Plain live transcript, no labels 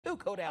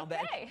do go down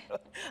that.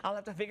 I'll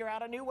have to figure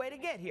out a new way to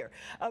get here.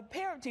 A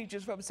pair of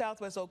teachers from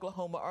Southwest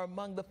Oklahoma are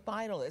among the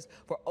finalists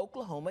for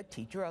Oklahoma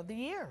Teacher of the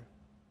Year.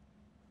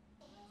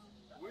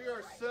 We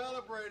are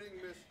celebrating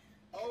Miss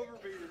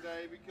Overby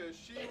today because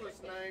she was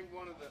named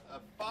one of the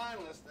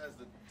finalists as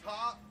the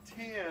top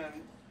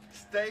 10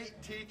 state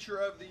teacher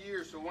of the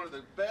year. So one of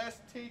the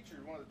best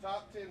teachers, one of the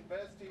top 10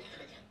 best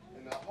teachers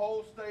in the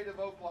whole state of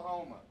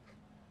Oklahoma.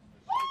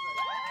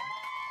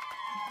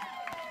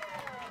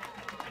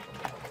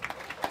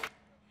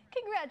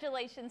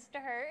 Congratulations to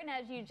her, and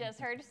as you just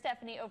heard,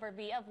 Stephanie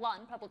Overby of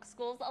Lawton Public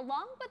Schools,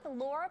 along with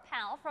Laura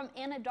Powell from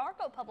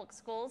Anadarko Public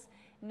Schools,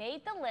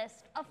 made the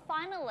list of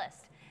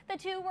finalists. The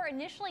two were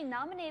initially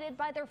nominated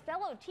by their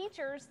fellow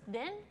teachers,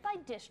 then by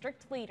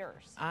district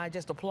leaders. I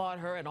just applaud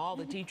her and all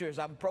the teachers.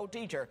 I'm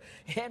pro-teacher.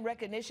 In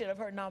recognition of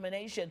her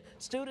nomination,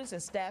 students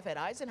and staff at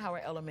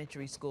Eisenhower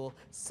Elementary School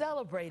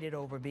celebrated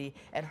Overby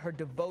and her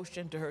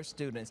devotion to her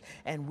students.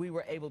 And we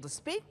were able to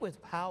speak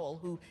with Powell,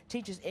 who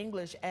teaches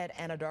English at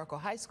Anadarko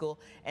High School,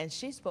 and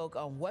she spoke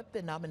on what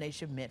the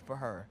nomination meant for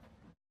her.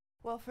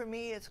 Well, for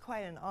me, it's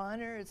quite an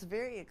honor. It's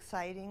very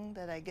exciting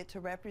that I get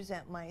to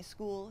represent my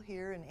school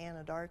here in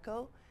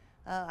Anadarko.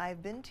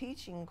 I've been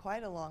teaching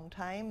quite a long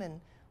time, and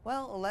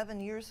well,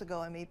 11 years ago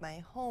I made my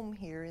home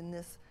here in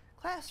this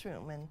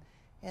classroom, and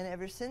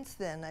ever since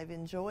then I've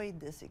enjoyed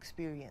this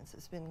experience.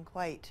 It's been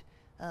quite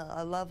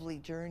a lovely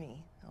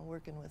journey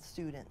working with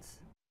students.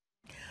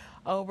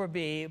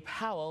 Overby,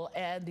 Powell,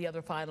 and the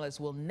other finalists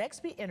will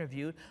next be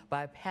interviewed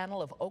by a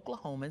panel of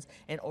Oklahomans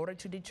in order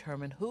to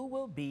determine who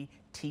will be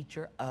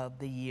Teacher of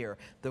the Year.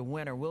 The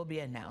winner will be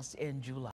announced in July.